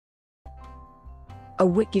a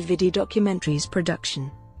WikiVidi documentaries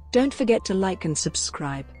production. Don't forget to like and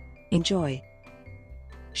subscribe. Enjoy.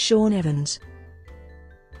 Shaun Evans.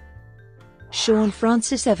 Shaun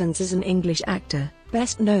Francis Evans is an English actor,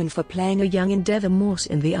 best known for playing a young Endeavour Morse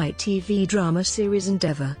in the ITV drama series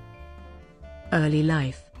Endeavour. Early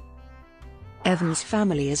life. Evans'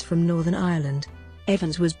 family is from Northern Ireland.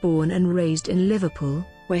 Evans was born and raised in Liverpool,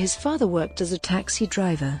 where his father worked as a taxi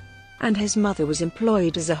driver, and his mother was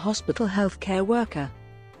employed as a hospital healthcare worker.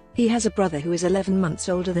 He has a brother who is 11 months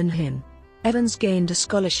older than him. Evans gained a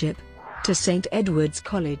scholarship to St. Edward's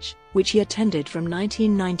College, which he attended from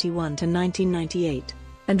 1991 to 1998,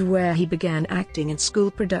 and where he began acting in school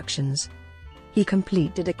productions. He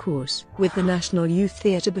completed a course with the National Youth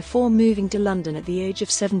Theatre before moving to London at the age of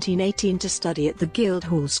 17-18 to study at the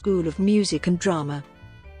Guildhall School of Music and Drama.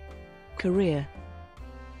 Career.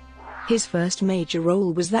 His first major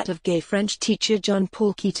role was that of gay French teacher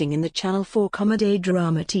Jean-Paul Keating in the Channel 4 comedy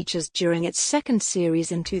drama Teachers during its second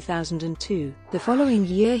series in 2002. The following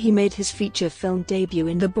year he made his feature film debut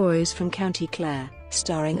in The Boys from County Clare,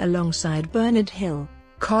 starring alongside Bernard Hill,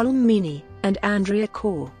 Colm Meaney, and Andrea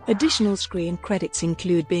Corr. Additional screen credits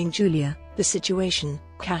include Being Julia, The Situation,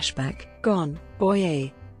 Cashback, Gone, Boy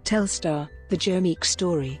A, Telstar, The Joe Meek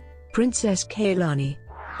Story, Princess Kailani,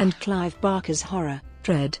 and Clive Barker's horror,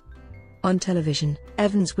 Dread. On television,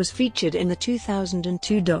 Evans was featured in the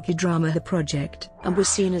 2002 docudrama The Project, and was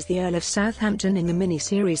seen as the Earl of Southampton in the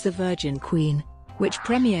miniseries The Virgin Queen, which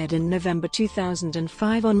premiered in November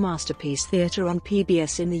 2005 on Masterpiece Theatre on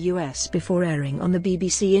PBS in the US before airing on the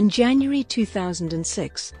BBC in January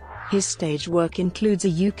 2006. His stage work includes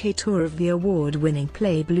a UK tour of the award-winning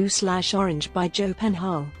play Blue/Orange by Joe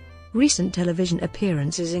Penhall. Recent television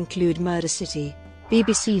appearances include Murder City,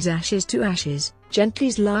 BBC's Ashes to Ashes,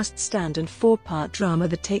 Gently's Last Stand and four-part drama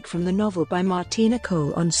The Take from the novel by Martina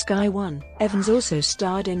Cole on Sky One. Evans also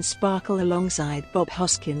starred in Sparkle alongside Bob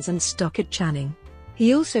Hoskins and Stockard Channing.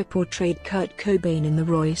 He also portrayed Kurt Cobain in the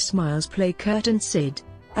Roy Smiles play Kurt and Sid,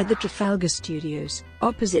 at the Trafalgar Studios,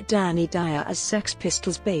 opposite Danny Dyer as Sex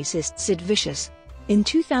Pistols bassist Sid Vicious. In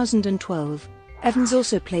 2012, Evans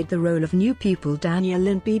also played the role of new pupil Daniel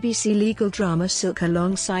in BBC legal drama Silk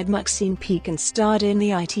alongside Maxine Peake and starred in the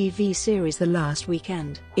ITV series The Last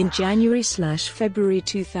Weekend. In January/February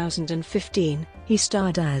 2015, he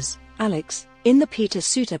starred as Alex in the Peter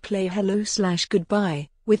Suter play Hello/Goodbye,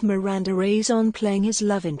 with Miranda Raison playing his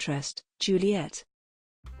love interest, Juliet.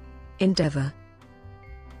 Endeavour.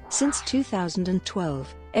 Since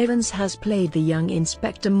 2012, Evans has played the young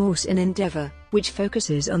Inspector Morse in Endeavour, which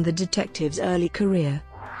focuses on the detective's early career.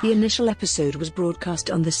 The initial episode was broadcast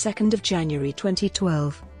on the 2nd of January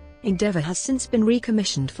 2012. Endeavour has since been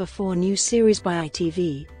recommissioned for 4 new series by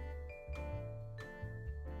ITV.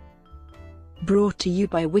 Brought to you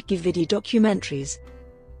by WikiVidi Documentaries.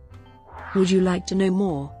 Would you like to know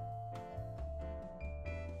more?